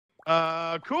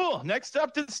Cool. Next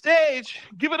up to the stage,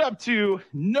 give it up to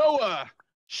Noah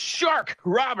Shark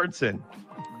Robertson.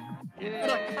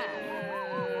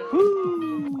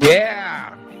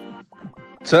 Yeah.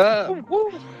 What's up?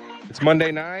 It's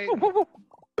Monday night.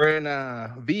 We're in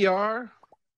VR.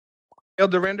 El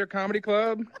Durender Comedy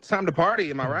Club. It's time to party,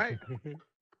 am I right?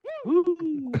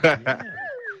 You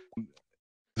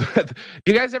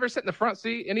guys ever sit in the front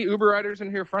seat? Any Uber riders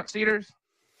in here, front seaters?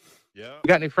 Yeah. You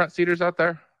got any front seaters out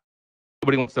there?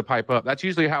 Nobody wants to pipe up. That's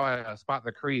usually how I spot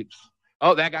the creeps.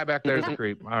 Oh, that guy back there is a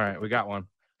creep. All right, we got one.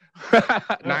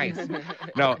 Nice.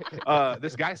 No,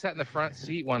 this guy sat in the front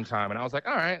seat one time, and I was like,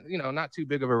 all right, not too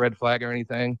big of a red flag or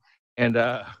anything. And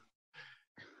the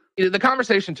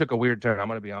conversation took a weird turn. I'm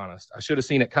going to be honest. I should have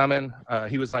seen it coming.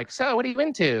 He was like, so what are you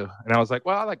into? And I was like,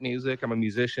 well, I like music. I'm a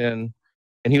musician.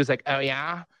 And he was like, oh,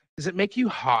 yeah? Does it make you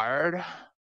hard?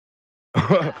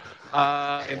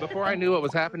 And before I knew what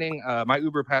was happening, my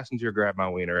Uber passenger grabbed my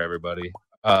wiener, everybody.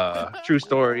 True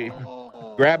story.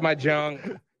 Grabbed my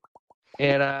junk.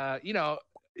 And,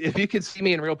 if you could see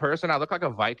me in real person, I look like a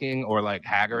Viking or like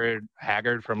Haggard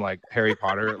from like Harry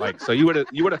Potter. Like, so you would have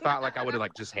thought like I would have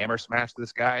like just hammer smashed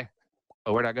this guy.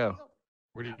 Oh, where'd I go?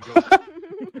 Where did you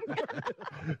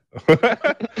go?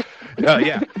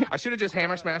 Yeah, I should have just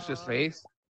hammer smashed his face.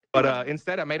 But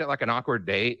instead, I made it like an awkward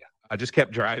date. I just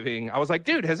kept driving. I was like,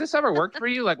 dude, has this ever worked for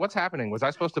you? Like, what's happening? Was I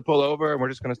supposed to pull over and we're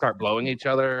just going to start blowing each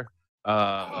other?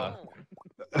 And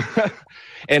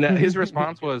his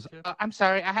response was, I'm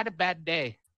sorry, I had a bad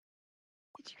day.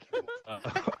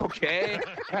 Okay.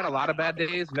 I had a lot of bad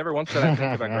days. Never once did I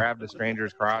think if I grabbed a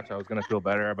stranger's crotch, I was going to feel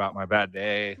better about my bad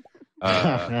day.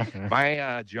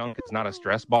 My junk is not a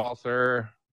stress ball, sir.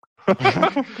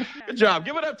 Good job.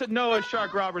 Give it up to Noah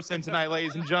Shark Robertson tonight,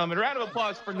 ladies and gentlemen. Round of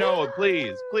applause for Noah,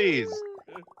 please.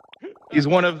 He's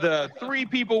one of the 3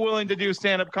 people willing to do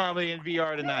stand-up comedy in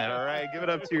VR tonight, all right? Give it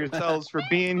up to yourselves for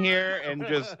being here and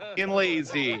just being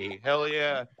lazy. Hell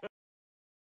yeah.